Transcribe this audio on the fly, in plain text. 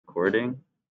recording.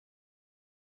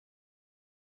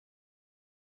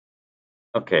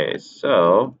 Okay,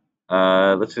 so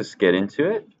let's just get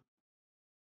into it.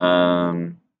 So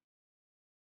I'm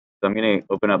going to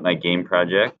open up my game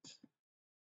project,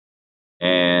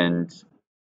 and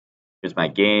here's my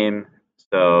game.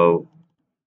 So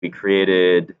we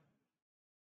created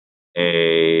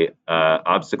a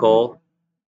obstacle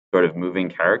sort of moving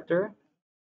character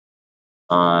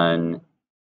on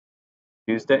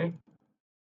Tuesday.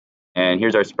 And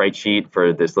here's our sprite sheet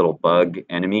for this little bug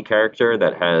enemy character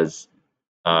that has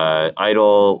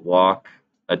idle, walk,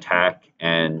 attack,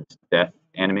 and death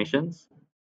animations.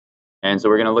 And so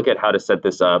we're going to look at how to set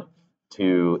this up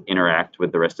to interact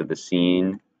with the rest of the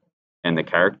scene and the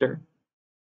character,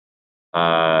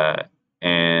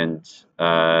 and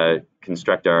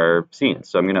construct our scene.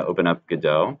 So I'm going to open up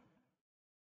Godot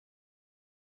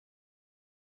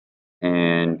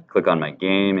and click on my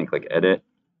game and click Edit.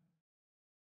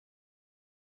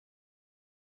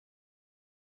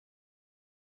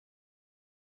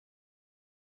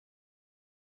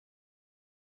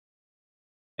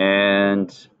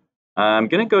 And I'm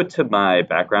going to go to my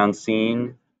background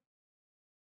scene.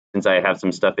 Since I have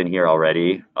some stuff in here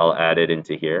already, I'll add it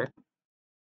into here.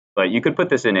 But you could put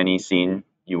this in any scene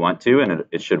you want to, and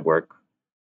it should work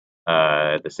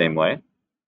the same way.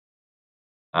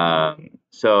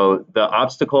 So the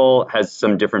obstacle has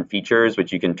some different features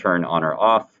which you can turn on or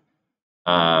off.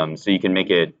 So you can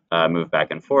make it move back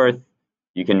and forth.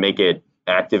 You can make it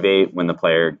activate when the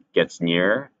player gets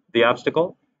near the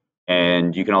obstacle.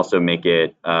 And you can also make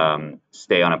it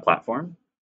stay on a platform.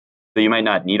 So you might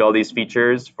not need all these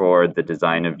features for the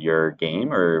design of your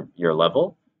game or your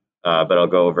level, but I'll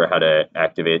go over how to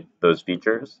activate those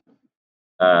features.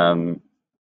 So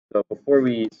before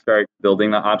we start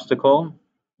building the obstacle,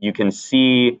 you can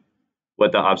see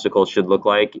what the obstacle should look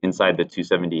like inside the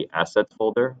 270 assets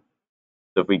folder.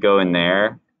 So if we go in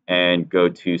there and go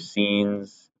to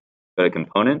scenes, go to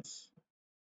components,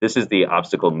 this is the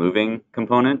obstacle moving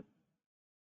component.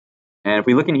 And if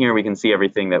we look in here, we can see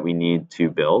everything that we need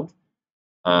to build.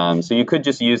 So you could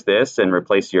just use this and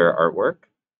replace your artwork,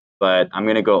 but I'm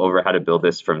going to go over how to build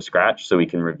this from scratch so we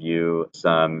can review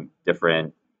some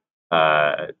different,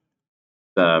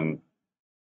 some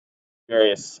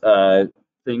various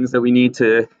things that we need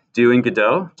to do in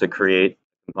Godot to create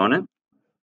a component.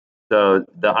 So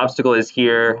the obstacle is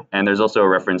here, and there's also a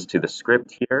reference to the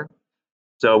script here.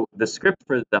 So the script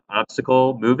for the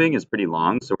obstacle moving is pretty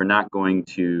long, so we're not going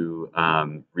to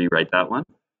rewrite that one.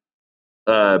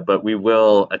 But we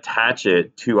will attach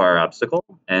it to our obstacle,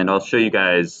 and I'll show you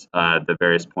guys the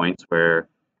various points where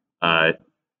the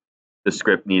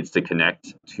script needs to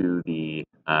connect to the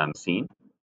scene.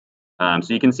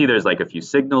 So you can see there's like a few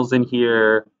signals in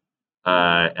here,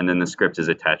 and then the script is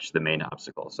attached to the main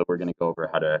obstacle. So we're going to go over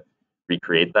how to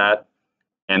recreate that.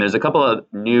 And there's a couple of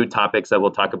new topics that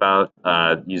we'll talk about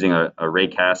using a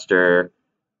raycaster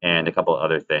and a couple of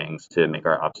other things to make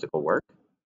our obstacle work.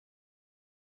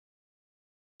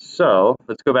 So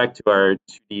let's go back to our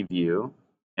 2D view,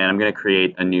 and I'm going to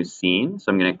create a new scene.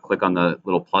 So I'm going to click on the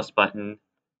little plus button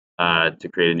to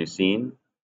create a new scene.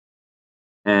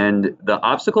 And the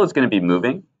obstacle is going to be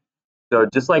moving. So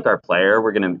just like our player,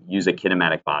 we're going to use a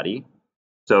kinematic body.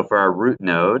 So for our root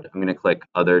node, I'm going to click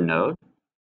Other Node,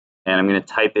 and I'm going to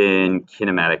type in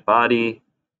kinematic body,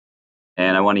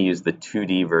 and I want to use the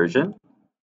 2D version.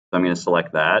 So I'm going to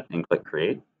select that and click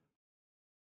Create.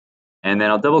 And then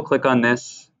I'll double click on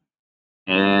this,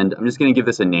 and I'm just going to give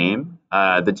this a name.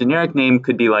 The generic name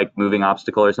could be like moving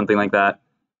obstacle or something like that.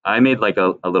 I made like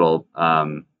a little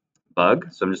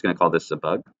bug, so I'm just going to call this a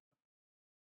bug.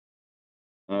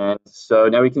 And so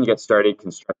now we can get started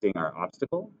constructing our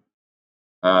obstacle.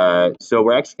 So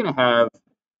we're actually going to have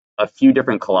a few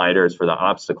different colliders for the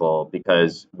obstacle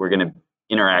because we're going to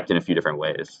interact in a few different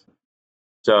ways.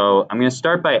 So I'm going to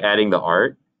start by adding the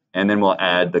art, and then we'll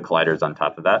add the colliders on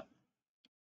top of that.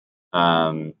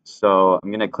 So I'm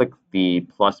going to click the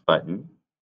plus button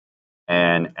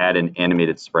and add an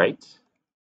animated sprite.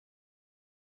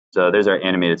 So there's our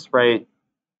animated sprite.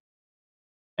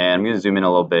 And I'm going to zoom in a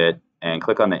little bit and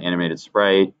click on the animated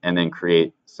sprite and then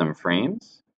create some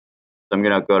frames. So I'm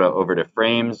going to go over to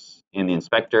frames in the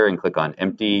inspector and click on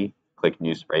empty, click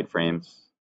new sprite frames.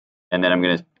 And then I'm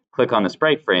going to click on the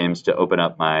sprite frames to open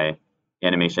up my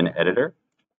animation editor.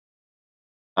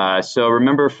 So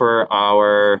remember, for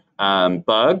our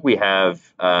bug, we have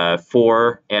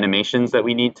 4 animations that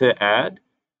we need to add.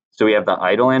 So we have the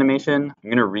idle animation. I'm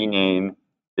going to rename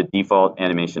the default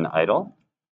animation idle.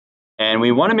 And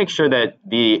we want to make sure that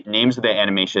the names of the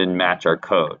animation match our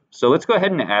code. So let's go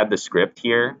ahead and add the script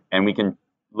here, and we can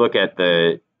look at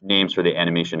the names for the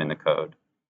animation in the code.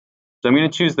 So I'm going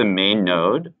to choose the main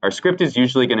node. Our script is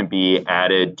usually going to be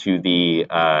added to the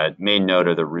main node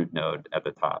or the root node at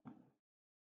the top.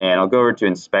 And I'll go over to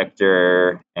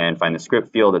inspector and find the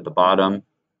script field at the bottom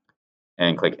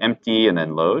and click empty and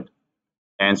then load.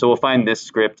 And so we'll find this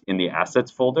script in the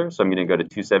assets folder. So I'm going to go to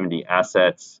 270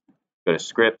 assets, go to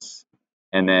scripts,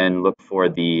 and then look for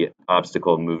the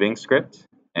obstacle moving script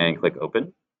and click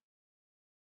open.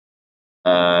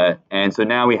 And so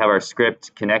now we have our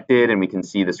script connected and we can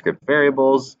see the script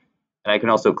variables. And I can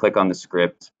also click on the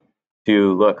script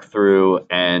to look through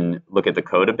and look at the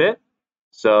code a bit.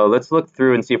 So let's look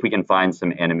through and see if we can find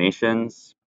some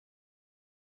animations.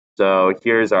 So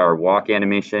here's our walk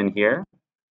animation here.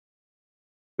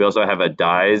 We also have a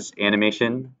dies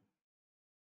animation.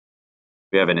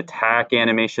 We have an attack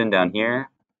animation down here.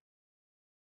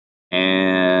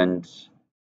 And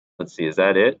let's see, is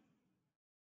that it?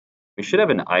 We should have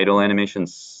an idle animation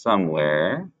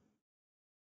somewhere.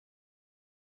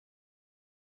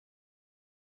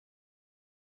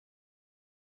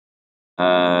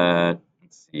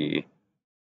 Let's see.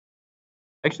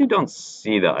 I actually don't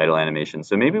see the idle animation,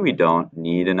 so maybe we don't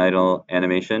need an idle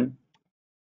animation.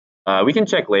 We can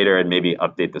check later and maybe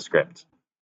update the script.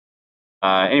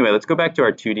 Anyway, let's go back to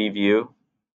our 2D view.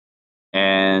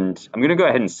 And I'm going to go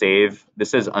ahead and save.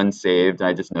 This says unsaved, and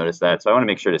I just noticed that. So I want to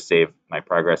make sure to save my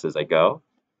progress as I go.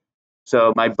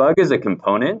 So my bug is a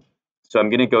component. So I'm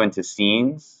going to go into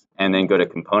scenes and then go to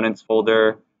components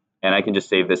folder. And I can just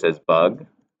save this as bug.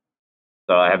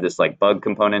 So I have this like bug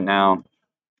component now.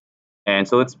 And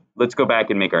so let's go back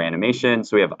and make our animation.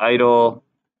 So we have idle.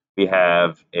 We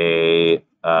have a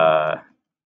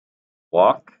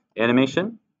walk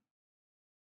animation.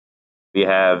 We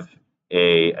have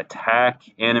a attack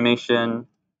animation.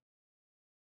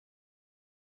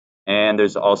 And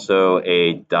there's also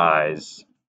a dies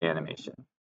animation.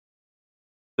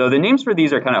 So the names for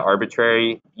these are kind of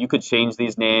arbitrary. You could change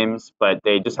these names, but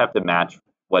they just have to match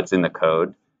what's in the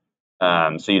code.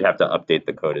 So you'd have to update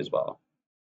the code as well.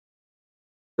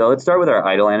 So let's start with our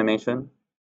idle animation.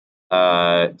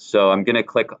 So I'm going to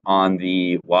click on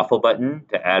the waffle button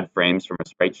to add frames from a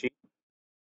sprite sheet.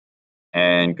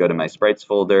 And go to my sprites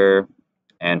folder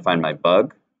and find my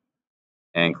bug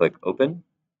and click open.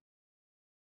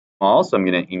 Small, so I'm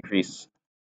going to increase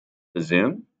the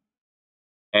zoom.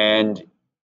 And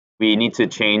we need to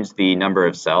change the number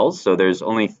of cells. So there's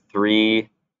only 3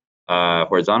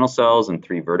 horizontal cells and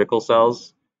 3 vertical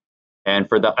cells. And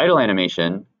for the idle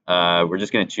animation, we're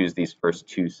just going to choose these first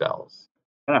 2 cells.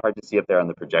 Kind of hard to see up there on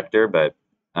the projector, but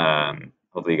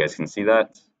hopefully you guys can see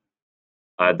that.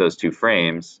 Add those 2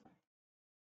 frames.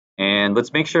 And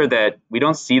let's make sure that we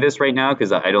don't see this right now because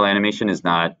the idle animation is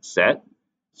not set.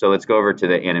 So let's go over to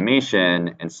the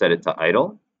animation and set it to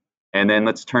idle. And then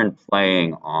let's turn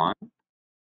playing on.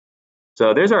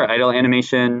 So there's our idle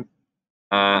animation.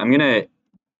 I'm going to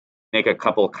make a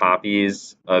couple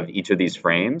copies of each of these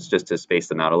frames just to space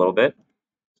them out a little bit.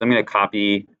 So I'm going to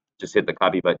copy, just hit the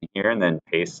copy button here and then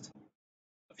paste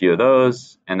a few of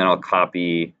those. And then I'll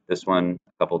copy this one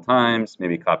a couple times,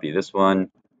 maybe copy this one.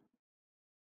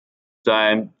 So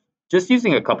I'm just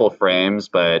using a couple frames,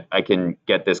 but I can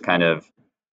get this kind of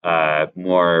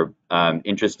more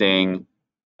interesting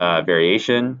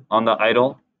variation on the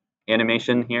idle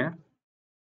animation here.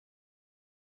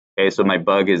 Okay, so my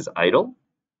bug is idle.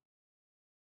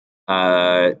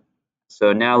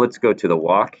 So now let's go to the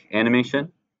walk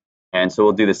animation. And so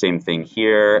we'll do the same thing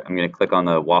here. I'm going to click on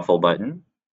the waffle button.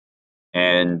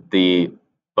 And the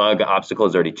bug obstacle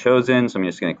is already chosen, so I'm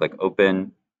just going to click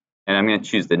open. And I'm going to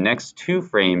choose the next 2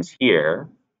 frames here.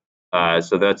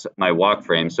 So that's my walk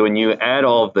frame. So when you add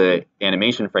all of the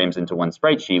animation frames into one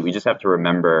sprite sheet, we just have to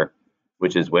remember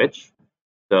which is which.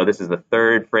 So this is the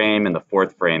 3rd frame and the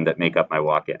 4th frame that make up my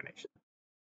walk animation.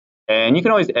 And you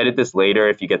can always edit this later.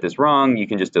 If you get this wrong, you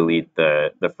can just delete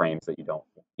the frames that you don't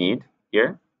need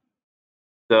here.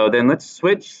 So then let's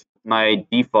switch my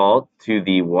default to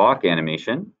the walk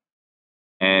animation.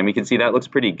 And we can see that looks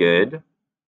pretty good.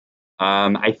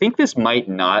 I think this might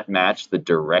not match the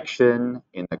direction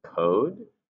in the code,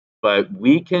 but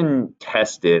we can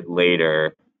test it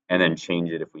later and then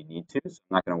change it if we need to. So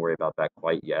I'm not going to worry about that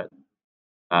quite yet.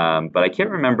 But I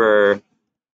can't remember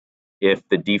if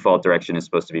the default direction is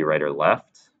supposed to be right or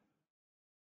left.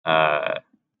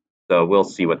 So we'll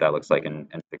see what that looks like and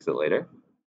fix it later.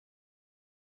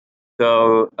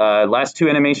 So last 2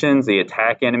 animations, the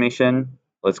attack animation.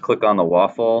 Let's click on the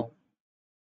waffle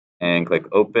and click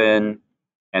open.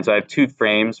 And so I have 2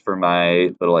 frames for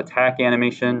my little attack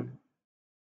animation.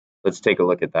 Let's take a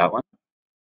look at that one.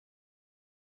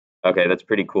 Okay, that's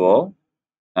pretty cool.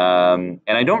 And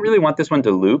I don't really want this one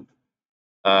to loop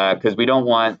because we don't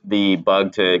want the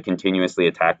bug to continuously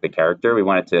attack the character. We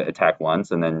want it to attack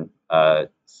once and then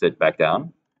sit back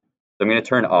down. So I'm going to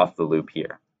turn off the loop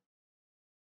here.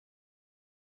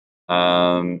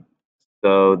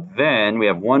 So then we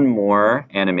have one more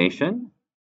animation,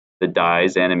 the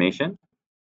dies animation.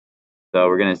 So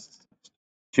we're going to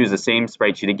choose the same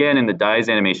sprite sheet again, and the dies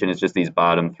animation is just these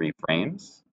bottom 3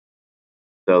 frames.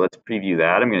 So let's preview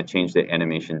that. I'm going to change the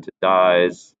animation to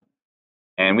dies.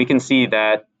 And we can see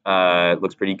that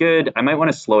looks pretty good. I might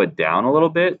want to slow it down a little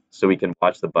bit so we can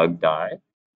watch the bug die.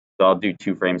 So I'll do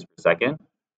 2 frames per second.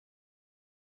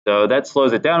 So that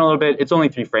slows it down a little bit. It's only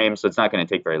 3 frames, so it's not going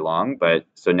to take very long. But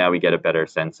so now we get a better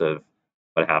sense of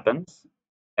what happens.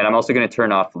 And I'm also going to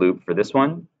turn off loop for this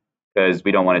one because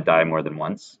we don't want to die more than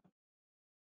once.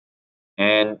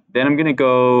 And then I'm going to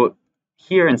go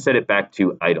here and set it back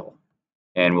to idle.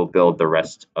 And we'll build the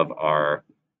rest of our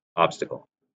obstacle.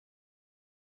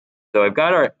 So I've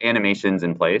got our animations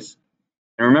in place.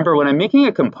 And remember, when I'm making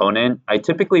a component, I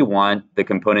typically want the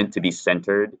component to be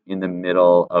centered in the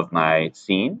middle of my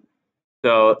scene.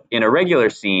 So in a regular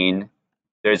scene,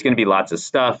 there's going to be lots of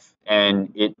stuff,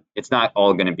 and it's not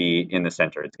all going to be in the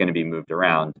center. It's going to be moved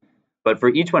around. But for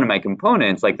each one of my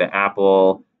components, like the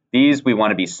apple, these we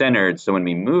want to be centered, so when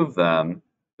we move them,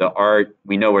 the art,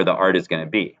 we know where the art is going to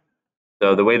be.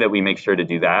 So the way that we make sure to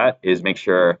do that is make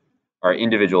sure our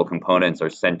individual components are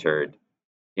centered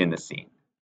in the scene.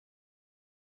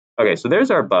 Okay, so there's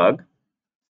our bug.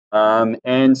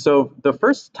 And so the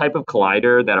first type of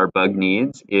collider that our bug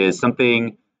needs is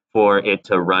something for it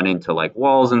to run into like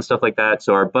walls and stuff like that.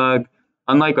 So our bug,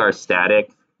 unlike our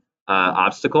static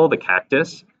obstacle, the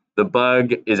cactus, the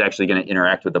bug is actually going to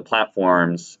interact with the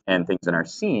platforms and things in our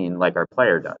scene like our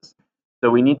player does.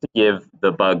 So we need to give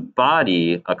the bug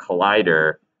body a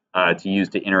collider to use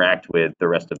to interact with the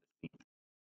rest of the scene.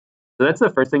 So that's the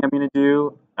first thing I'm going to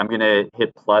do. I'm going to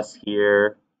hit plus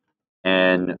here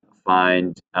and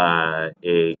find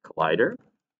a collider,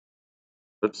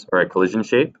 or a collision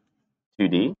shape,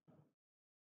 2D.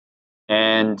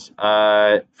 And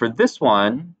for this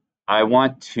one, I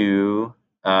want to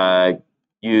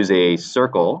use a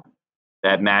circle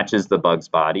that matches the bug's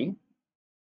body.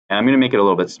 And I'm going to make it a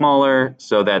little bit smaller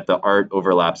so that the art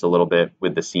overlaps a little bit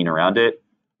with the scene around it.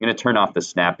 I'm going to turn off the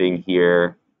snapping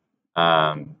here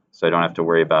so I don't have to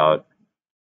worry about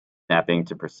snapping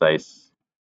to precise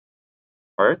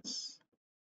parts.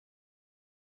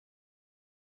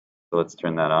 So let's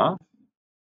turn that off.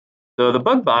 So the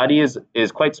bug body is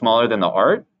quite smaller than the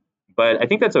art, but I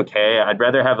think that's okay. I'd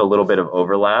rather have a little bit of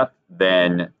overlap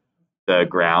than the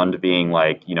ground being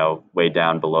like, way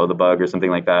down below the bug or something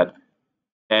like that.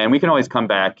 And we can always come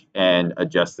back and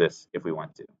adjust this if we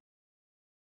want to.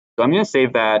 So I'm going to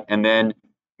save that, and then I'm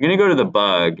going to go to the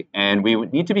bug, and we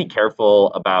need to be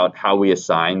careful about how we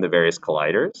assign the various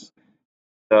colliders.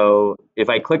 So if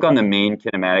I click on the main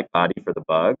kinematic body for the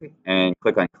bug and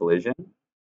click on collision,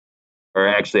 or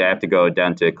actually I have to go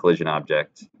down to collision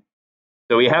object.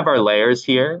 So we have our layers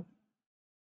here.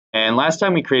 And last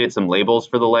time we created some labels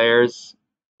for the layers.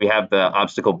 We have the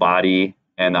obstacle body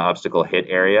and the obstacle hit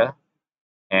area.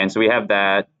 And so we have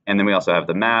that, and then we also have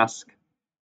the mask.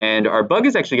 And our bug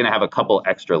is actually going to have a couple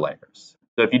extra layers.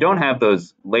 So if you don't have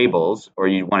those labels, or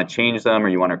you want to change them, or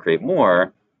you want to create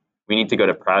more, we need to go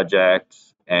to project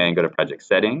and go to project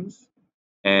settings.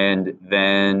 And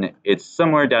then it's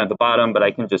somewhere down at the bottom, but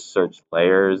I can just search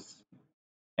layers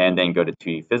and then go to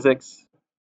 2D physics.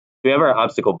 We have our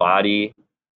obstacle body.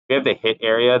 We have the hit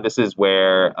area. This is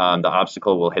where the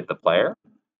obstacle will hit the player.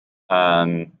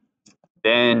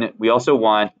 Then we also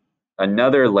want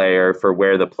another layer for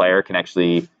where the player can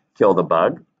actually kill the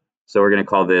bug. So we're going to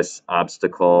call this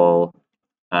obstacle.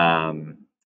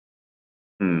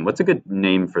 What's a good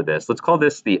name for this? Let's call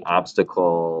this the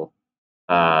obstacle.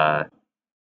 What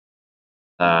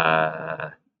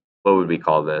would we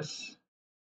call this?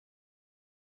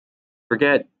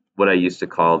 Forget what I used to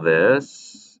call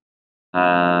this.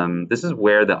 This is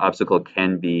where the obstacle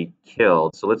can be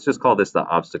killed. So let's just call this the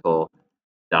obstacle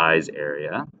dies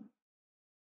area.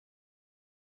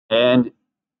 And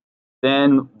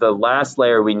then the last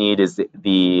layer we need is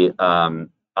the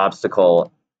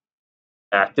obstacle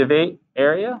activate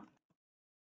area.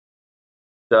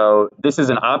 So this is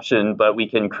an option, but we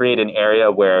can create an area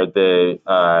where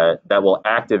that will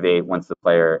activate once the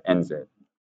player ends it.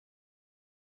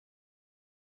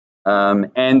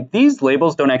 And these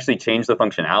labels don't actually change the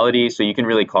functionality, so you can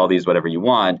really call these whatever you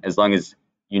want as long as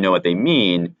you know what they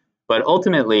mean. But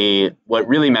ultimately, what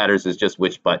really matters is just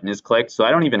which button is clicked. So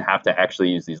I don't even have to actually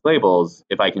use these labels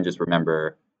if I can just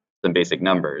remember some basic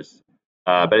numbers.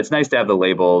 But it's nice to have the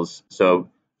labels so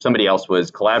somebody else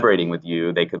was collaborating with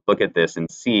you, they could look at this and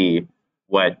see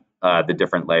what the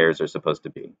different layers are supposed to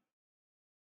be.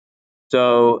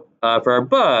 So for our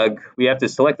bug, we have to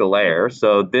select the layer.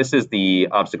 So this is the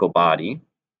obstacle body.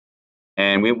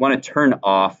 And we want to turn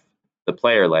off the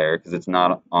player layer because it's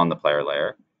not on the player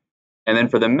layer. And then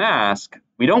for the mask,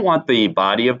 we don't want the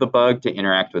body of the bug to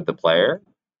interact with the player.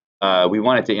 We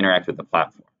want it to interact with the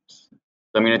platforms. So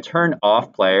I'm going to turn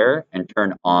off player and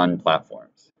turn on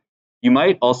platforms. You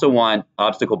might also want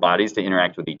obstacle bodies to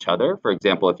interact with each other. For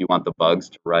example, if you want the bugs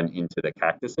to run into the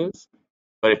cactuses.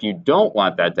 But if you don't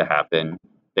want that to happen,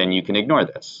 then you can ignore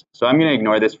this. So I'm going to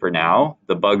ignore this for now.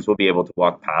 The bugs will be able to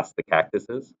walk past the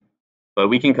cactuses, but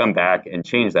we can come back and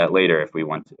change that later if we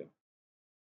want to.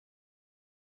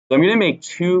 So I'm going to make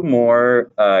 2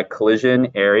 more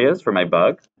collision areas for my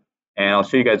bug, and I'll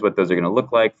show you guys what those are going to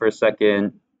look like for a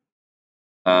second.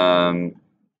 So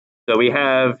we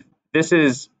have,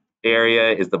 this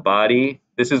area is the body.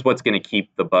 This is what's going to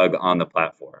keep the bug on the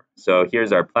platform. So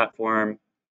here's our platform.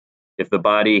 If the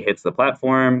body hits the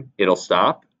platform, it'll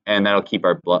stop, and that'll keep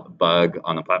our bug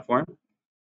on the platform.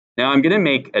 Now I'm going to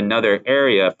make another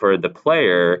area for the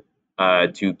player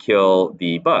to kill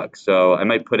the bug. So I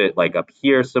might put it like up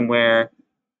here somewhere.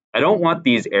 I don't want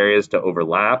these areas to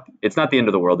overlap. It's not the end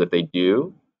of the world if they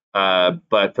do,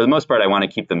 but for the most part, I want to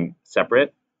keep them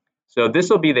separate. So this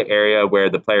will be the area where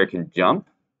the player can jump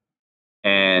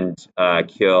and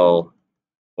kill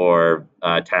or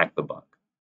attack the bug.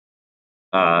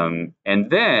 And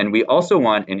then we also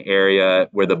want an area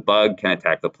where the bug can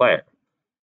attack the player.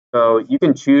 So you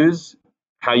can choose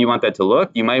how you want that to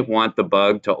look. You might want the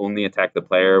bug to only attack the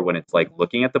player when it's like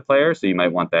looking at the player. So you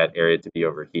might want that area to be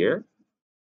over here.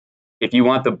 If you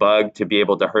want the bug to be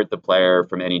able to hurt the player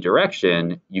from any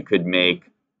direction, you could make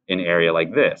an area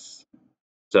like this.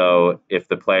 So if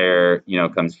the player,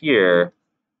 comes here,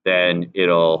 then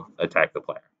it'll attack the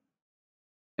player.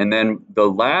 And then the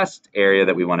last area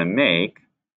that we want to make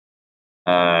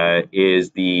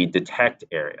is the detect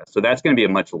area. So that's going to be a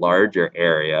much larger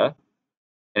area.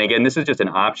 And again, this is just an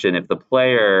option. If the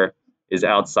player is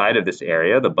outside of this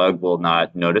area, the bug will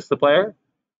not notice the player.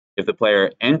 If the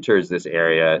player enters this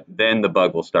area, then the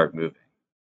bug will start moving.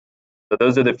 So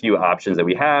those are the few options that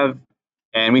we have.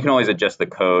 And we can always adjust the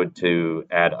code to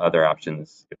add other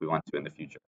options if we want to in the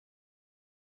future.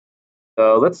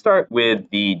 So let's start with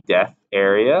the death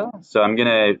area. So I'm going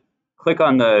to click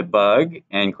on the bug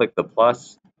and click the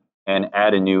plus and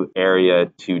add a new area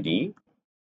 2D.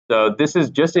 So this is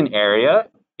just an area.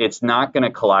 It's not going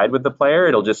to collide with the player.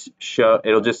 It'll just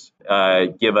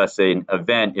give us an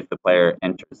event if the player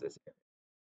enters this area.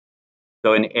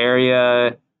 So an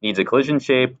area needs a collision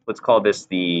shape. Let's call this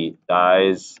the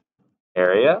dies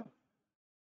area.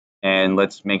 And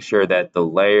let's make sure that the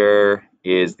layer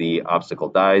is the obstacle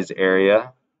dies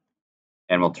area.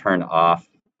 And we'll turn off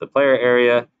the player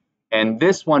area. And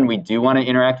this one, we do want to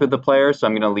interact with the player. So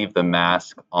I'm going to leave the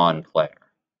mask on player.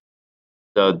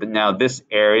 So now this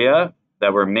area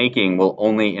that we're making will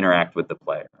only interact with the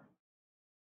player.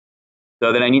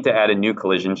 So then I need to add a new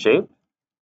collision shape.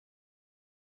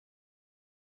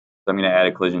 So I'm going to add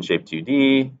a collision shape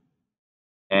 2D.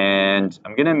 And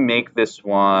I'm going to make this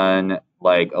one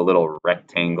like a little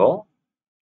rectangle.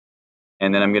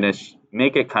 And then I'm going to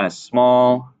make it kind of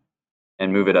small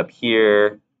and move it up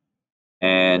here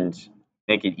and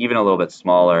make it even a little bit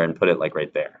smaller and put it like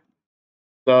right there.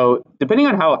 So depending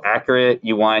on how accurate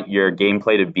you want your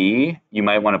gameplay to be, you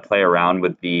might want to play around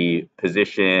with the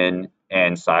position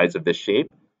and size of this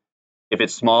shape. If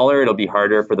it's smaller, it'll be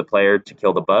harder for the player to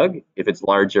kill the bug. If it's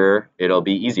larger, it'll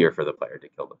be easier for the player to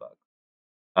kill the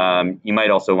bug. You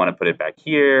might also want to put it back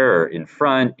here or in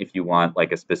front if you want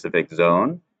like a specific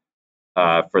zone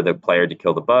for the player to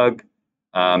kill the bug.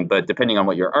 But depending on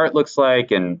what your art looks like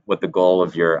and what the goal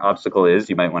of your obstacle is,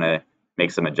 you might want to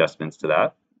make some adjustments to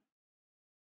that.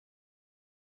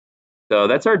 So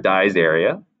that's our dies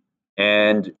area.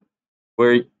 And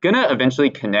we're going to eventually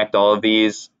connect all of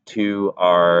these to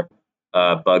our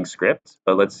bug script,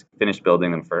 but let's finish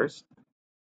building them first.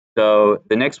 So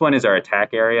the next one is our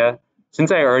attack area.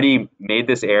 Since I already made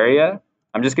this area,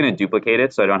 I'm just going to duplicate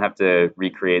it so I don't have to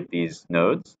recreate these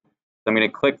nodes. So I'm going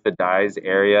to click the dies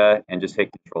area and just hit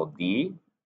Control D.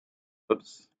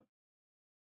 Oops.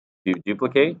 To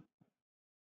duplicate.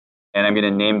 And I'm going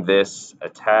to name this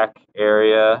attack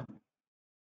area.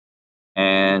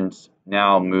 And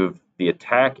now I'll move the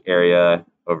attack area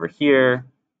over here.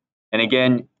 And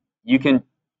again, you can,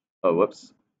 oh,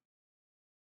 whoops.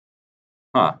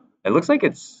 It looks like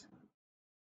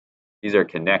these are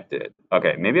connected.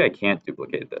 Okay, maybe I can't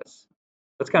duplicate this.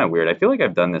 That's kind of weird. I feel like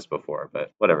I've done this before,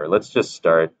 but whatever. Let's just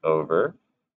start over.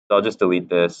 So I'll just delete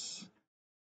this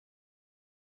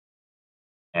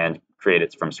and create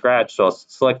it from scratch. So I'll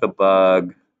select the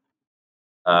bug,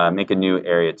 make a new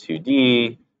area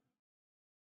 2D,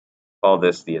 call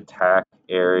this the attack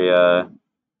area.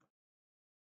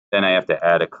 Then I have to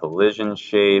add a collision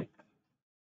shape.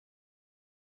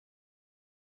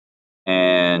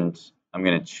 And I'm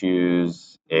going to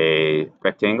choose a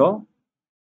rectangle.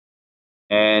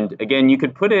 And again, you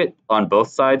could put it on both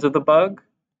sides of the bug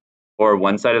or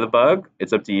one side of the bug.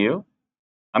 It's up to you.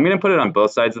 I'm going to put it on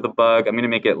both sides of the bug. I'm going to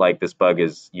make it like this bug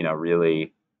is,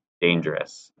 really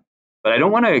dangerous. But I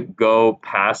don't want to go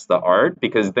past the art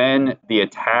because then the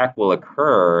attack will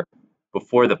occur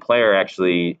before the player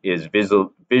actually is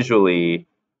visually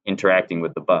interacting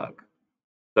with the bug.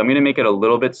 So I'm going to make it a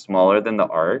little bit smaller than the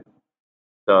art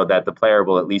so that the player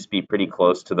will at least be pretty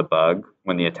close to the bug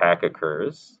when the attack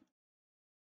occurs.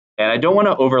 And I don't want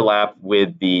to overlap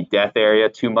with the death area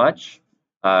too much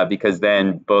because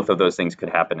then both of those things could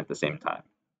happen at the same time.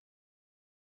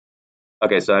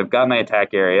 Okay, so I've got my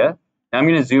attack area. Now I'm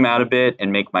going to zoom out a bit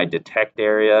and make my detect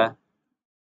area.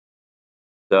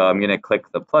 So I'm going to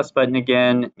click the plus button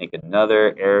again, make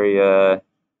another area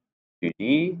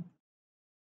 2D.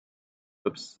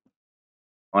 Oops.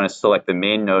 I want to select the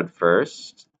main node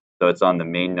first. So it's on the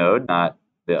main node, not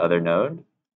the other node.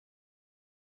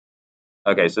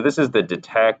 Okay, so this is the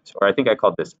detect, or I think I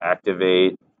called this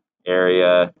activate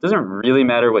area. It doesn't really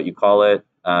matter what you call it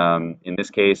in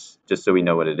this case, just so we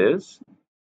know what it is.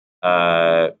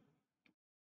 And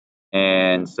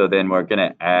so then we're going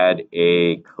to add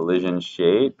a collision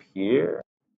shape here.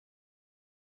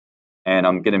 And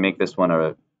I'm going to make this one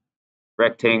a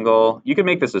rectangle. You can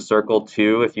make this a circle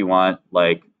too if you want,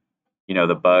 like,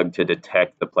 the bug to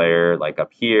detect the player like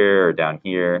up here or down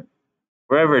here.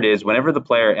 Wherever it is, whenever the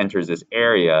player enters this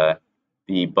area,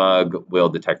 the bug will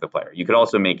detect the player. You could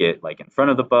also make it like in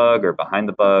front of the bug or behind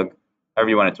the bug, however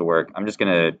you want it to work. I'm just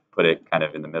going to put it kind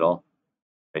of in the middle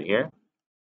right here.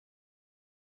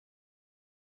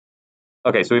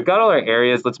 Okay, so we've got all our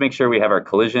areas. Let's make sure we have our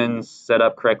collisions set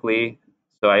up correctly.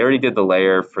 So I already did the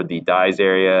layer for the dies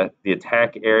area. The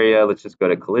attack area, let's just go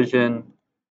to collision,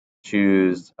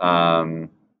 choose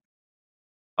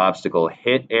obstacle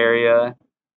hit area,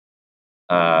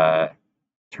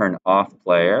 turn off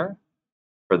player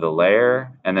for the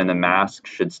layer, and then the mask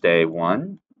should stay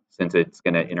 1 since it's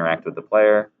going to interact with the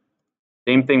player.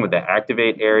 Same thing with the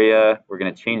activate area. We're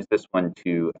going to change this one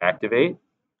to activate,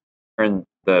 turn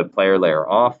the player layer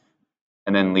off,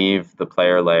 and then leave the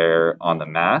player layer on the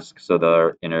mask so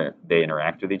they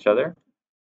interact with each other.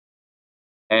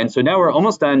 And so now we're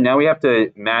almost done. Now we have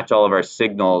to match all of our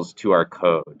signals to our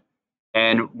code.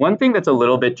 And one thing that's a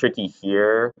little bit tricky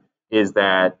here is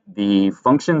that the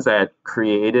functions that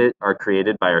are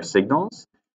created by our signals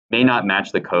may not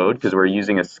match the code because we're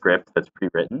using a script that's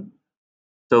pre-written.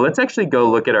 So let's actually go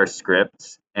look at our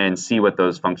scripts and see what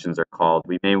those functions are called.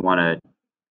 We may want to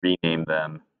rename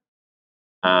them.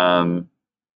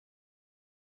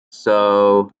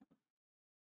 So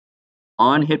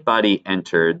on hit body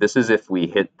entered, this is if we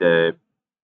hit the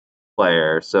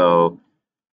player.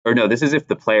 Or no, this is if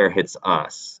the player hits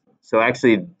us. So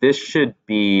actually, this should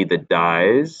be the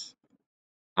dies.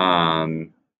 So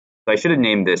I should have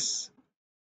named this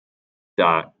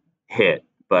dot hit,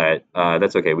 but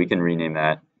that's okay. We can rename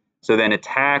that. So then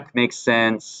attack makes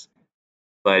sense,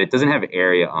 but it doesn't have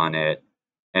area on it.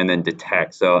 And then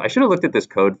detect. So I should have looked at this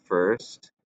code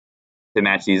first to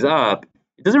match these up.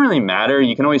 It doesn't really matter.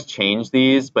 You can always change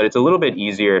these, but it's a little bit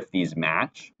easier if these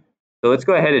match. So let's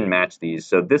go ahead and match these.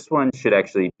 So this one should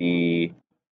actually be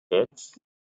hits.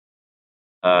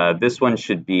 This one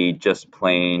should be just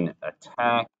plain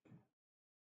attack.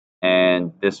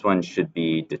 And this one should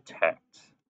be detect.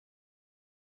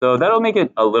 So that'll make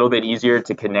it a little bit easier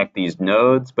to connect these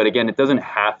nodes. But again, it doesn't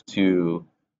have to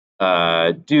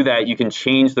do that. You can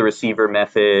change the receiver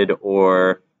method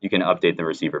or you can update the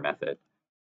receiver method.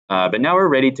 But now we're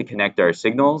ready to connect our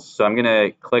signals. So I'm going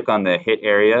to click on the hit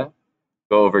area,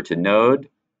 go over to node,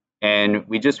 and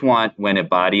we just want when a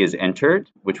body is entered,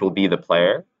 which will be the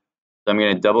player. So I'm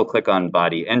going to double click on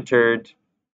body entered,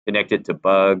 connect it to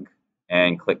bug,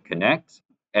 and click connect.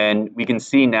 And we can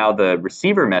see now the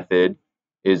receiver method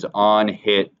is on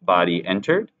hit body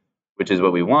entered, which is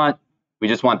what we want. We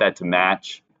just want that to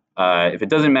match. If it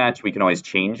doesn't match, we can always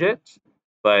change it.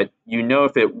 But you know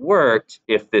if it worked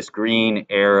if this green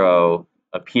arrow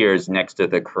appears next to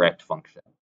the correct function.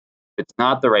 If it's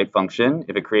not the right function,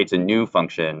 if it creates a new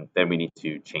function, then we need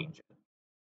to change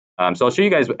it. So I'll show you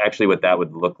guys actually what that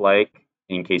would look like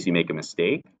in case you make a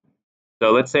mistake.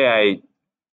 So let's say I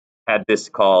had this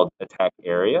called attack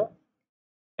area,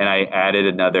 and I added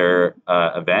another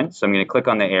event. So I'm going to click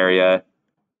on the area,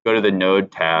 go to the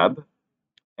node tab,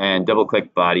 and double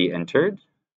click body entered.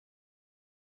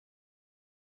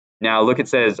 Now look, it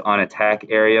says on attack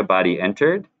area body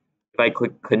entered. If I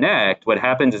click connect, what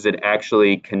happens is it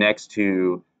actually connects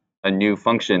to a new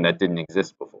function that didn't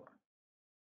exist before.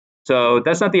 So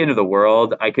that's not the end of the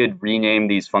world. I could rename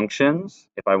these functions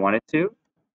if I wanted to,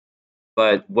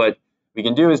 but what we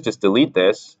can do is just delete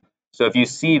this. So if you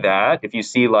see that, if you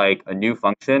see like a new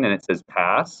function and it says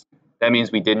pass, that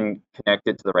means we didn't connect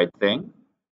it to the right thing.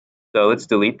 So let's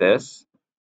delete this.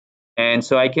 And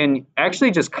so I can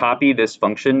actually just copy this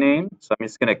function name. So I'm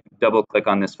just going to double click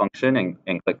on this function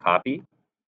and click copy,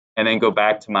 and then go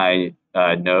back to my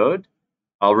node.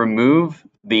 I'll remove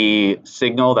the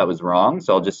signal that was wrong.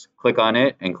 So I'll just click on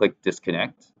it and click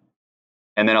disconnect.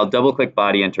 And then I'll double click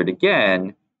body entered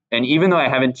again. And even though I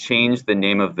haven't changed the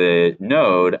name of the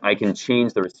node, I can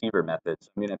change the receiver method. So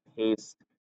I'm going to paste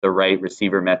the right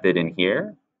receiver method in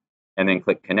here and then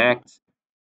click connect.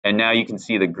 And now you can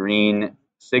see the green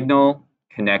signal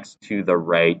connects to the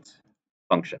right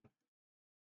function.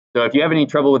 So if you have any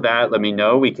trouble with that, let me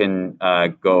know. We can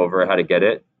go over how to get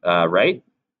it right.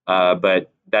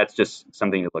 But that's just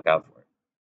something to look out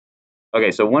for.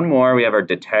 Okay, so one more, we have our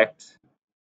detect.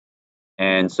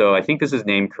 And so I think this is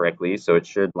named correctly, so it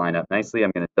should line up nicely.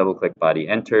 I'm going to double click body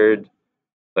entered,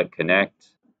 click connect,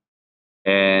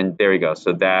 and there we go.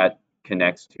 So that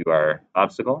connects to our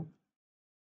obstacle.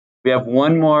 We have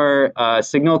one more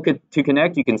signal to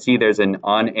connect. You can see there's an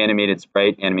on animated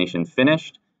sprite animation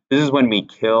finished. This is when we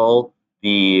kill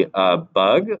the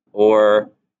bug,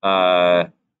 or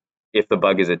if the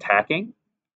bug is attacking.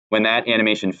 When that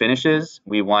animation finishes,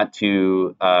 we want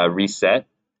to reset.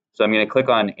 So I'm going to click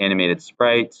on animated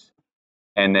sprite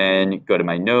and then go to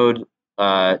my node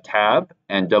tab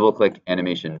and double click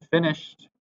animation finished,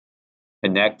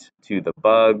 connect to the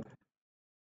bug,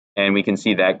 and we can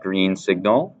see that green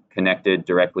signal connected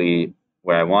directly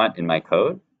where I want in my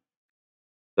code.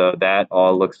 So that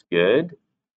all looks good.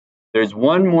 There's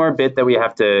one more bit that we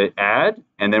have to add,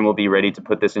 and then we'll be ready to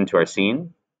put this into our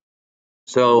scene.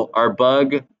 So our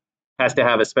bug has to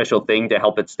have a special thing to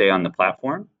help it stay on the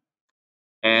platform.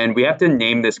 And we have to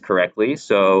name this correctly.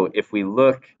 So if we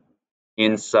look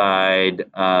inside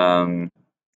our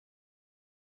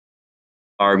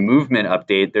movement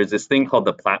update, there's this thing called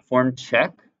the platform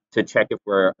check to check if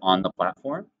we're on the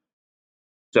platform.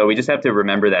 So we just have to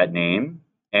remember that name,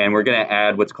 and we're going to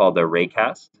add what's called a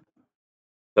raycast.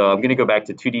 So I'm going to go back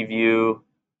to 2D view,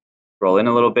 scroll in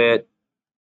a little bit.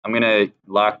 I'm going to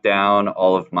lock down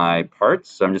all of my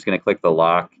parts. So I'm just going to click the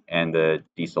lock and the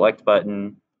deselect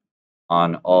button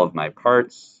on all of my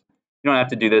parts. You don't have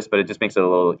to do this, but it just makes it a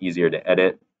little easier to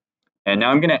edit. And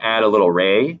now I'm going to add a little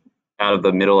ray out of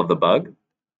the middle of the bug.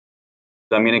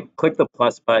 So I'm going to click the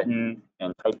plus button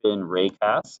and type in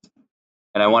raycast,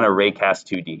 and I want to raycast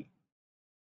 2D.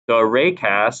 So a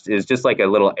raycast is just like a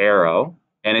little arrow,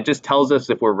 and it just tells us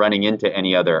if we're running into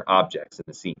any other objects in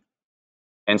the scene.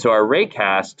 And so our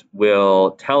raycast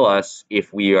will tell us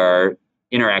if we are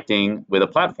interacting with a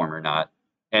platform or not.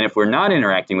 And if we're not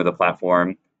interacting with a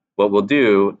platform, what we'll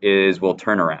do is we'll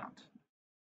turn around.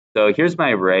 So here's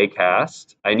my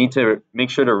raycast. I need to make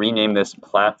sure to rename this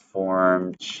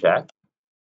platform check,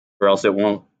 or else it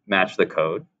won't match the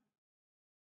code.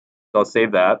 So I'll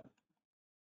save that.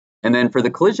 And then for the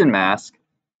collision mask,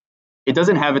 it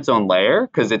doesn't have its own layer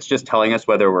because it's just telling us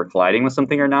whether we're colliding with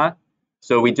something or not.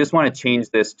 So we just want to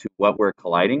change this to what we're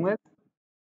colliding with.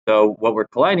 So what we're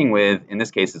colliding with in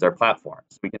this case is our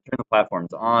platforms. We can turn the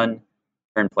platforms on,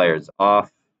 turn players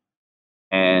off,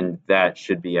 and that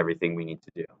should be everything we need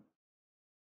to do.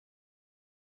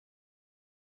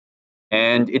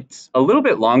 And it's a little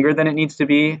bit longer than it needs to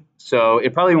be, so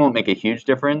it probably won't make a huge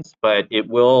difference, but it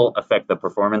will affect the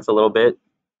performance a little bit.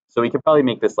 So we could probably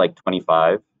make this like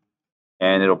 25,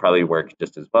 and it'll probably work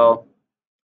just as well.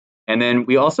 And then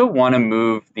we also want to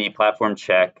move the platform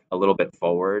check a little bit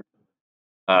forward,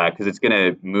 because it's going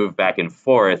to move back and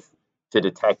forth to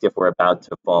detect if we're about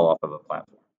to fall off of a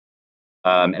platform.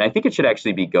 And I think it should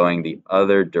actually be going the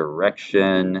other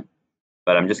direction,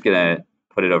 but I'm just going to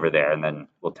put it over there and then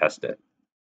we'll test it.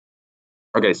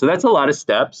 Okay, so that's a lot of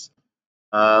steps,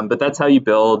 but that's how you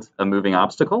build a moving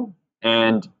obstacle.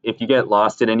 And if you get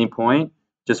lost at any point,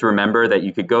 just remember that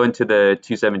you could go into the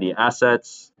 270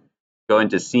 assets, go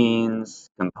into scenes,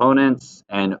 components,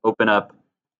 and open up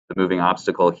the moving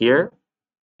obstacle here.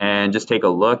 And just take a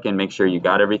look and make sure you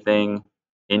got everything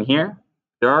in here.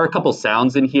 There are a couple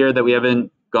sounds in here that we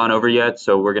haven't gone over yet,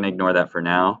 so we're going to ignore that for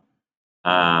now.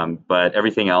 But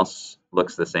everything else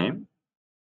looks the same.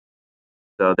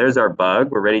 So there's our bug.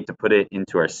 We're ready to put it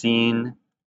into our scene.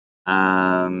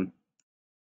 So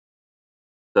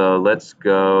let's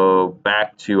go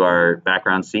back to our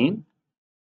background scene.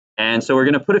 And so we're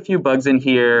going to put a few bugs in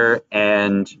here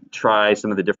and try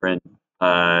some of the different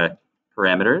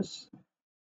parameters.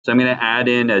 So I'm going to add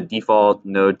in a default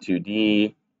node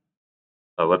 2D.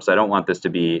 Oh, whoops, I don't want this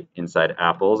to be inside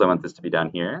apples. I want this to be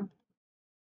down here.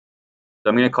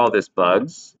 So I'm going to call this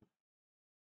bugs.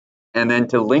 And then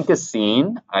to link a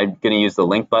scene, I'm going to use the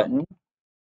link button.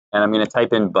 And I'm going to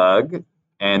type in bug.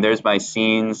 And there's my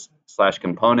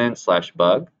scenes/component/bug.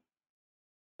 So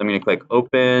I'm going to click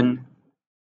open.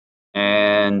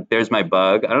 And there's my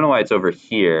bug. I don't know why it's over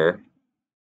here,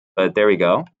 but there we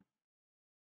go.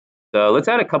 So let's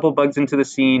add a couple bugs into the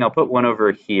scene. I'll put one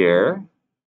over here.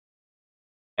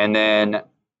 And then I'm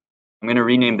going to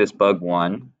rename this bug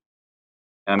 1. And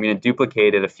I'm going to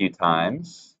duplicate it a few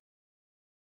times.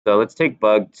 So let's take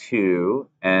bug 2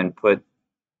 and put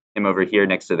him over here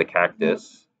next to the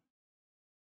cactus.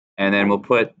 And then we'll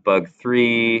put bug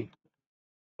 3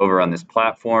 over on this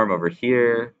platform over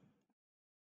here.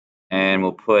 And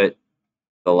we'll put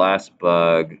the last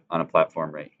bug on a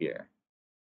platform right here.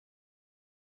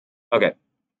 Okay,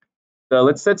 so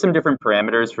let's set some different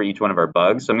parameters for each one of our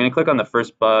bugs. So I'm going to click on the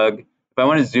first bug. If I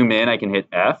want to zoom in, I can hit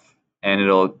F, and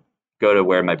it'll go to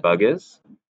where my bug is.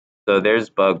 So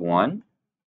there's bug 1.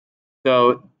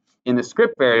 So in the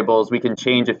script variables, we can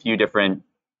change a few different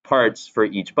parts for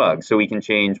each bug. So we can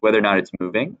change whether or not it's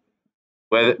moving,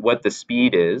 what the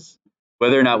speed is,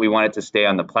 whether or not we want it to stay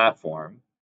on the platform,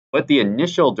 what the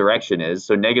initial direction is.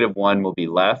 So -1 will be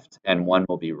left and 1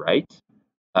 will be right.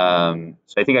 So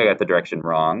I think I got the direction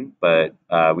wrong, but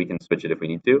we can switch it if we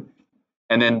need to.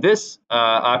 And then this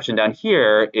option down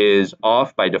here is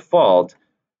off by default,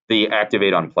 the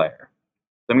activate on player.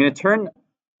 So I'm going to turn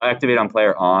activate on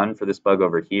player on for this bug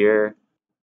over here.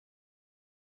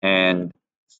 And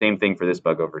same thing for this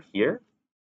bug over here.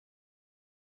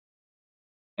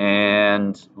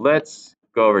 And let's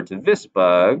go over to this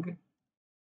bug.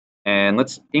 And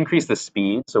let's increase the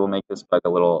speed. So we'll make this bug a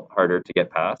little harder to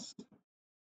get past.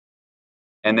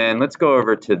 And then let's go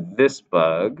over to this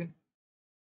bug.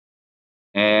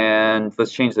 And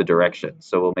let's change the direction.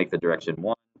 So we'll make the direction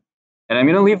 1. And I'm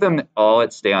going to leave them all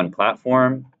at stay on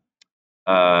platform.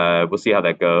 We'll see how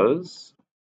that goes.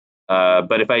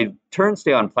 But if I turn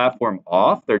stay on platform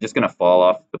off, they're just going to fall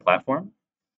off the platform,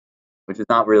 which is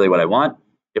not really what I want.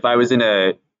 If I was in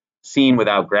a scene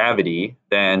without gravity,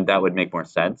 then that would make more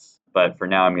sense. But for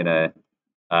now, I'm going to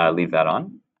leave that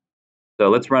on. So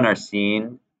let's run our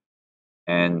scene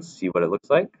and see what it looks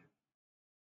like.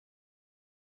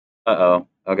 Uh-oh.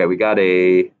 Okay, we got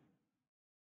an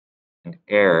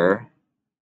error.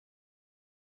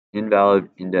 Invalid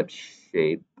index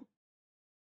shape.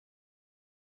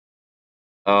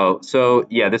 Oh, so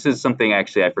yeah, this is something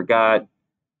actually I forgot.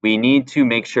 We need to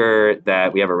make sure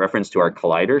that we have a reference to our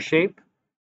collider shape.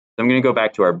 So I'm going to go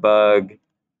back to our bug,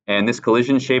 and this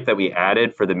collision shape that we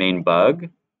added for the main bug,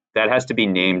 that has to be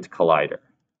named collider.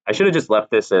 I should have just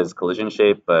left this as collision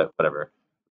shape, but whatever.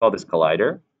 Call this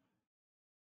collider.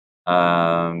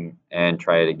 And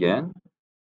try it again.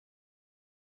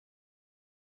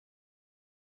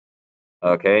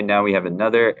 Okay, now we have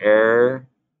another error.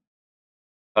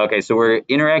 Okay, so we're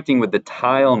interacting with the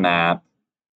tile map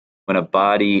when a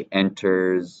body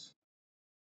enters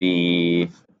the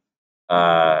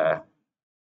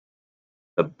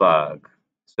bug.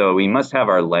 So we must have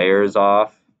our layers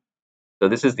off. So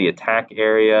this is the attack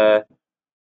area.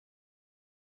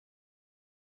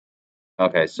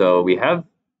 Okay, so we have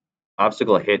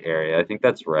obstacle hit area. I think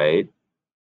that's right.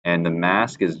 And the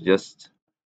mask is just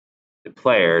the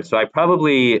player. So I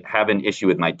probably have an issue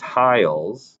with my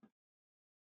tiles.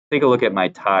 Take a look at my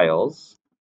tiles.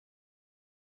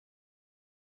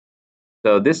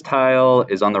 So this tile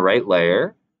is on the right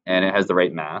layer and it has the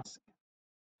right mask.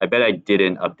 I bet I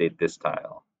didn't update this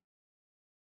tile.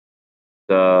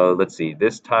 So let's see,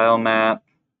 this tile map,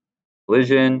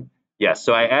 collision. Yes,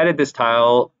 so I added this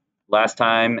tile last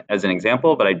time as an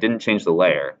example, but I didn't change the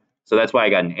layer. So that's why I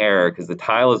got an error, because the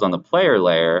tile is on the player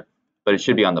layer, but it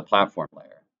should be on the platform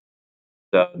layer.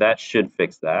 So that should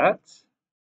fix that.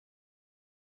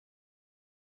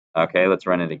 Okay, let's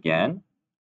run it again.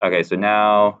 Okay, so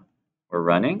now we're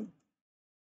running.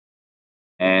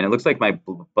 And it looks like my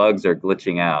bugs are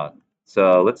glitching out.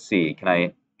 So let's see, can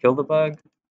I kill the bug?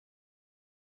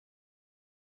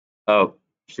 Oh,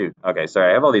 shoot. Okay,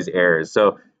 sorry, I have all these errors.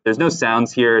 So there's no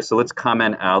sounds here, so let's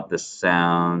comment out the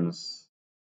sounds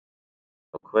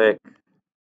real quick.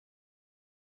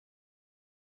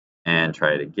 And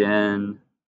try it again.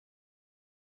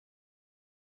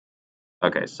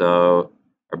 Okay, so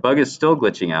Our bug is still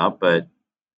glitching out, but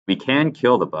we can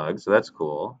kill the bug, so that's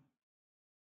cool.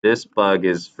 This bug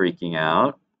is freaking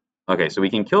out. Okay, so we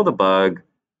can kill the bug.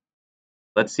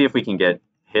 Let's see if we can get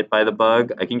hit by the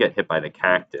bug. I can get hit by the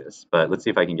cactus, but let's see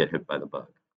if I can get hit by the bug.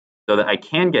 So that I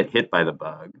can get hit by the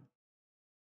bug.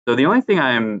 So the only thing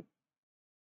I'm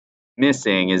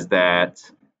missing is that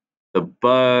the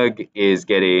bug is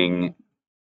getting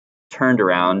turned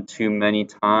around too many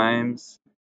times.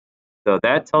 So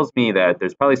that tells me that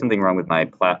there's probably something wrong with my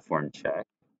platform check.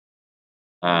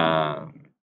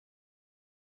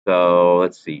 So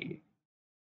let's see.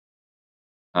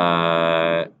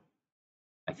 I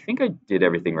think I did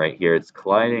everything right here. It's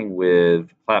colliding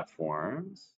with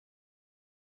platforms.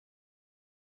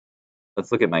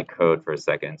 Let's look at my code for a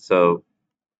second. So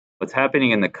what's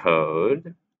happening in the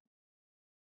code,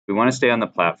 we want to stay on the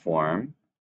platform.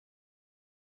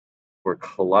 We're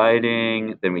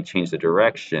colliding, then we change the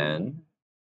direction.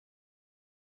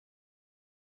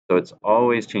 So it's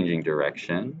always changing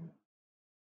direction.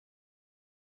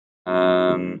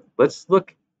 Let's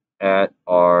look at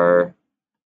our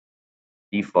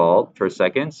default for a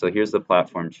second. So here's the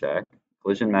platform check.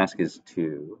 Collision mask is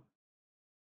 2.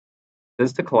 It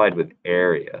says to collide with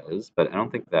areas, but I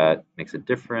don't think that makes a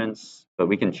difference. But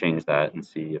we can change that and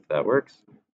see if that works.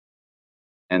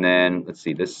 And then let's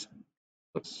see, this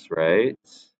looks right.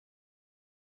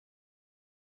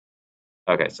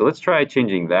 Okay, so let's try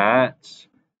changing that.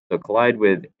 So collide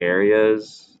with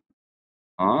areas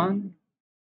on.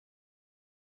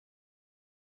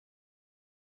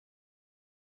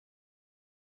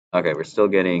 Okay, we're still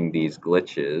getting these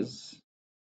glitches.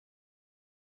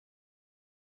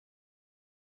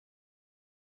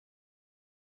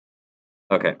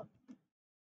 Okay.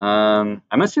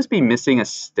 I must just be missing a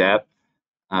step.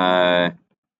 I'll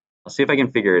see if I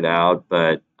can figure it out,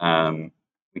 but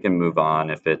we can move on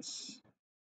if it's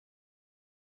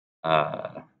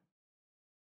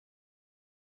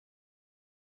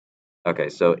okay,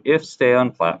 so if stay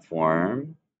on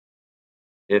platform,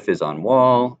 if is on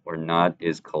wall, or not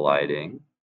is colliding.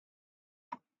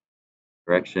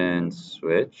 Direction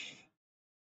switch.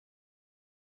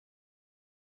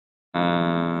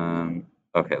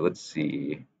 Okay, let's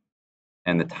see.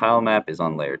 And the tile map is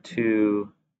on layer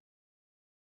 2.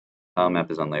 Tile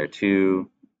map is on layer 2.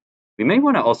 We may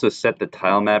want to also set the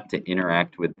tile map to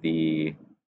interact with the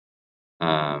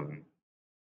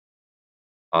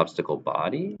obstacle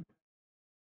body.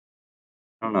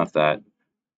 I don't know if that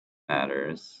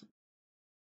matters.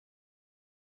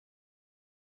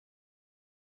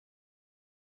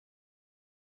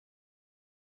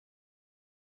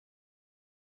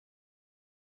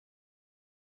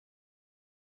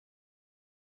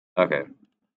 Okay, I'm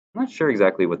not sure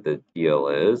exactly what the deal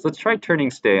is. Let's try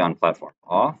turning stay on platform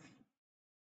off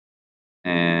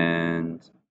and see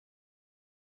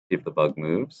if the bug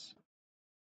moves.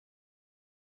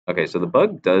 Okay, so the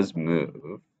bug does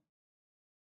move.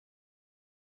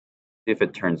 See if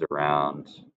it turns around.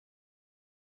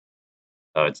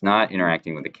 Oh, it's not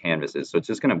interacting with the canvases, so it's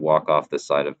just going to walk off the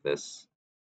side of this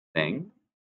thing.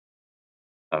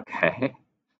 Okay.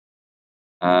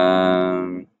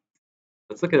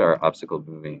 Let's look at our obstacle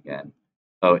moving again.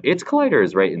 Oh, its collider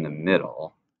is right in the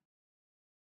middle.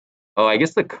 Oh, I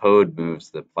guess the code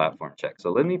moves the platform check.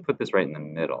 So let me put this right in the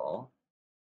middle.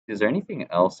 Is there anything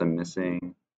else I'm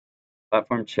missing?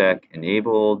 Platform check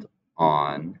enabled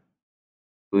on,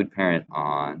 include parent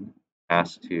on,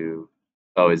 pass to.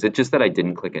 Oh, is it just that I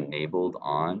didn't click enabled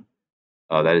on?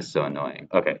 Oh, that is so annoying.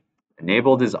 Okay,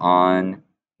 enabled is on.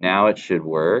 Now it should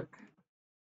work.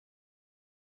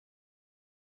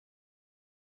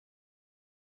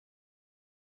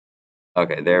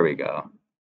 Okay, there we go.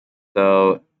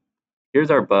 So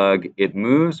here's our bug. It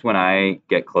moves when I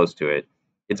get close to it.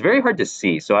 It's very hard to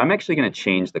see, so I'm actually going to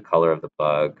change the color of the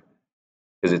bug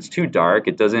because it's too dark.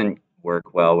 It doesn't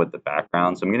work well with the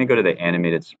background. So I'm going to go to the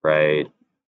animated sprite,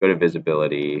 go to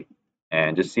visibility,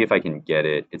 and just see if I can get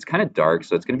it. It's kind of dark,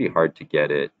 so it's going to be hard to get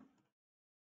it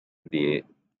to be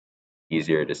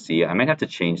easier to see. I might have to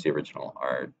change the original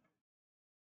art.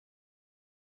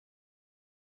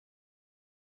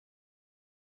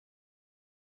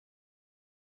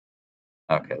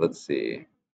 Okay, let's see.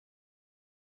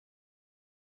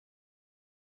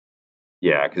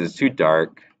 Yeah, because it's too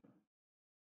dark.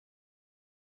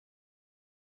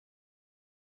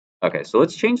 Okay, so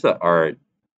let's change the art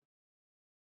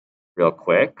real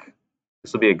quick.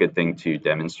 This will be a good thing to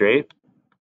demonstrate.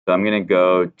 So I'm going to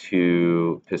go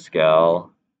to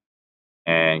Pascal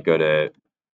and go to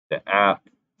the app,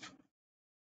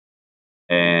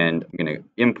 and I'm going to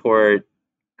import,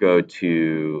 go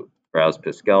to browse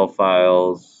Pascal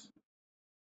files,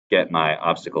 get my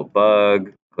obstacle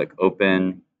bug, click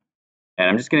open, and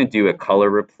I'm just going to do a color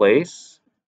replace.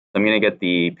 I'm going to get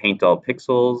the paint all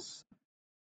pixels.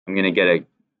 I'm going to get a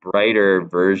brighter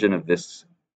version of this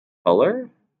color.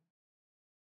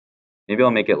 Maybe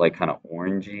I'll make it like kind of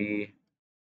orangey,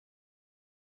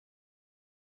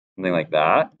 something like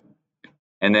that.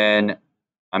 And then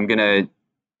I'm going to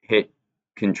hit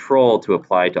Control to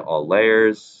apply to all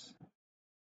layers,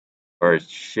 or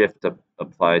Shift to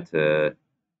apply to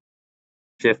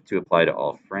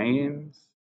all frames.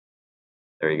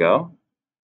 There you go.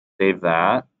 Save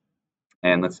that,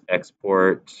 and let's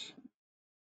export.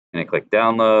 And I click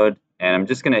download, and I'm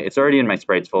just gonna, it's already in my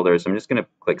sprites folder, so I'm just gonna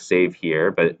click save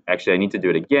here, but actually I need to do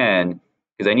it again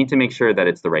because I need to make sure that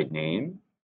it's the right name.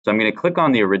 So I'm gonna click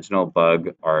on the original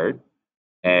bug art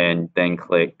and then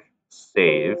click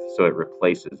save so it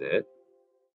replaces it.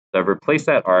 So I've replaced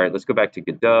that art. Let's go back to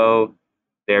Godot.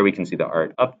 There we can see the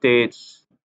art updates.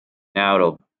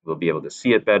 Now we'll be able to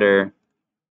see it better.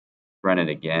 Run it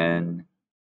again.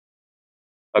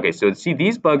 Okay, so see,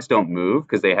 these bugs don't move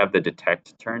because they have the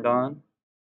detect turned on.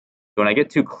 So when I get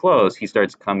too close, he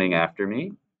starts coming after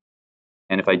me.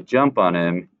 And if I jump on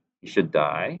him, he should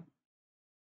die.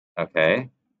 Okay,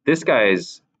 this guy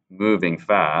is moving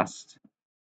fast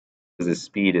because his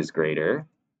speed is greater.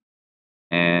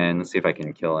 And let's see if I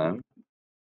can kill him.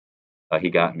 He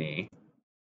got me.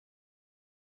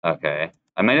 Okay,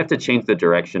 I might have to change the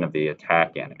direction of the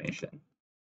attack animation.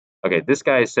 Okay, this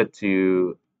guy is set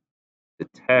to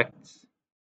detect.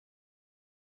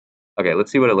 Okay,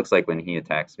 let's see what it looks like when he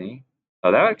attacks me.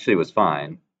 Oh, that actually was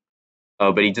fine.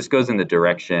 Oh, but he just goes in the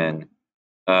direction.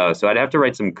 So I'd have to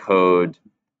write some code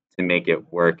to make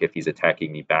it work if he's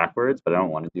attacking me backwards, but I don't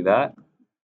want to do that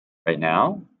right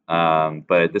now.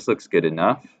 But this looks good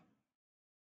enough.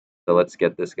 So let's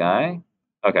get this guy.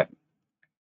 Okay.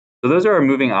 So those are our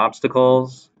moving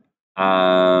obstacles.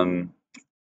 So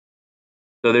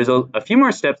there's a few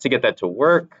more steps to get that to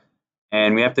work,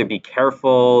 and we have to be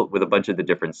careful with a bunch of the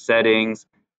different settings.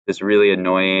 This really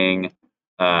annoying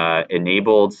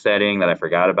enabled setting that I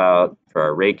forgot about for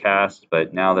our raycast,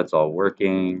 but now that's all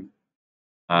working.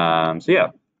 So yeah,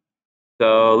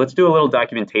 so let's do a little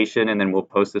documentation, and then we'll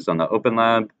post this on the Open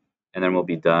Lab, and then we'll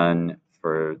be done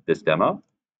for this demo.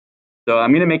 So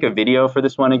I'm going to make a video for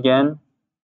this one again,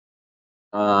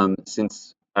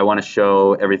 since I want to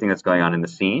show everything that's going on in the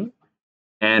scene.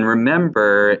 And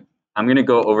remember, I'm going to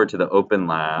go over to the Open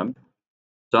Lab.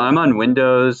 So I'm on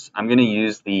Windows. I'm going to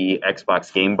use the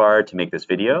Xbox game bar to make this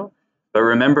video. But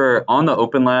remember, on the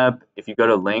Open Lab, if you go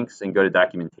to links and go to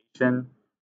documentation,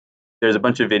 there's a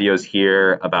bunch of videos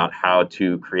here about how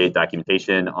to create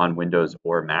documentation on Windows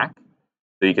or Mac.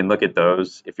 So you can look at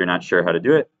those if you're not sure how to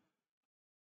do it.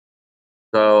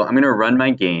 So I'm going to run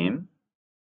my game.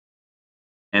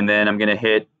 And then I'm going to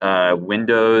hit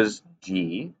Windows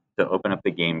G to open up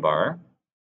the game bar.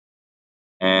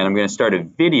 And I'm going to start a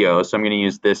video. So I'm going to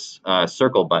use this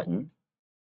circle button.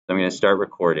 So I'm going to start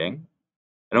recording.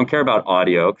 I don't care about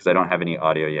audio because I don't have any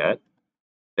audio yet.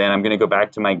 Then I'm going to go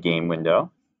back to my game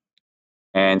window.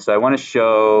 And so I want to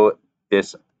show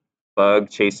this bug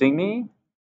chasing me,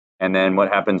 and then what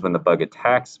happens when the bug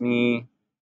attacks me,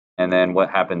 and then what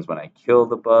happens when I kill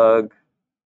the bug.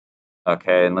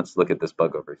 Okay, and let's look at this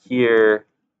bug over here.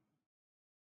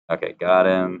 Okay, got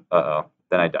him. Uh-oh,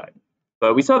 then I died.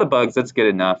 But we saw the bugs, that's good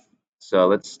enough. So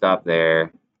let's stop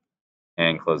there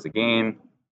and close the game,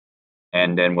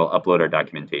 and then we'll upload our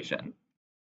documentation.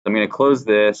 So I'm going to close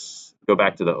this, go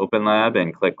back to the Open Lab,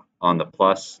 and click on the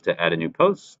plus to add a new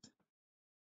post.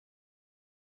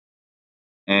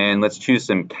 And let's choose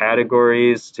some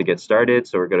categories to get started.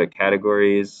 So we're going to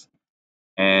categories.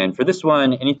 And for this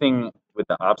one, anything with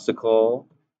the obstacle.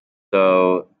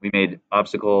 So we made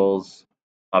obstacles,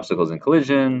 obstacles and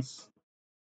collisions.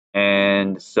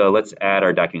 And so let's add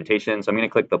our documentation. So I'm going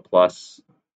to click the plus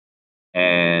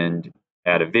and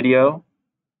add a video.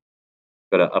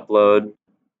 Go to upload.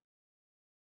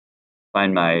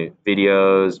 Find my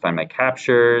videos, find my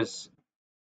captures.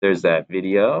 There's that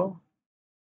video.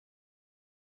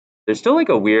 There's still like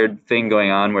a weird thing going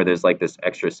on where there's like this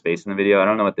extra space in the video. I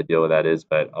don't know what the deal with that is,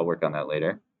 but I'll work on that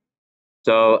later.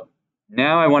 So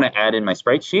now I want to add in my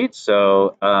sprite sheet.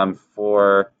 So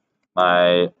for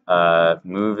my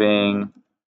moving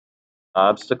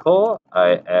obstacle,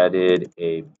 I added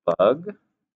a bug.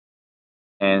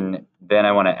 And then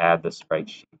I want to add the sprite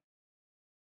sheet.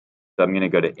 So I'm going to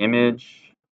go to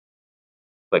image,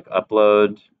 click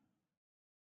upload.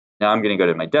 Now I'm going to go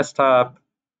to my desktop,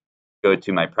 go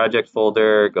to my project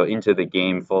folder, go into the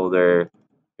game folder,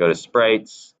 go to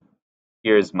sprites.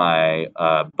 Here's my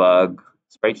bug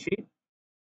sprite sheet.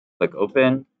 Click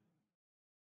open.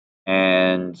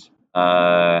 And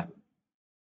There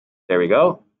we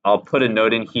go. I'll put a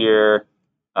note in here.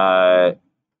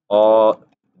 All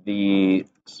the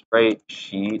sprite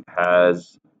sheet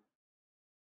has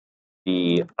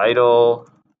the idle,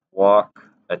 walk,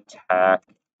 attack,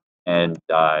 and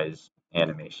dies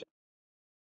animation.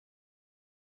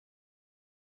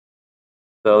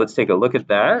 So let's take a look at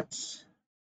that, see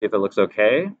if it looks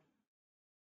okay.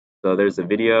 So there's the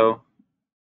video.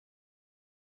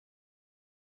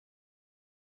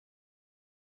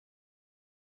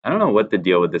 I don't know what the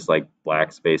deal with this like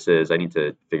black space is. I need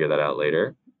to figure that out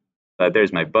later. But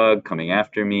there's my bug coming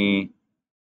after me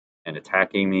and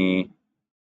attacking me.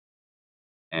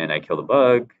 And I kill the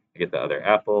bug. I get the other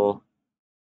apple.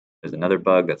 There's another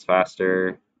bug that's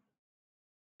faster.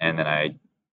 And then I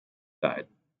died.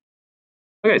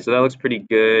 Okay, so that looks pretty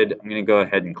good. I'm going to go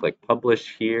ahead and click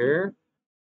publish here.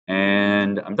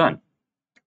 And I'm done.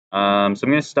 So I'm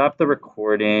going to stop the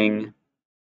recording.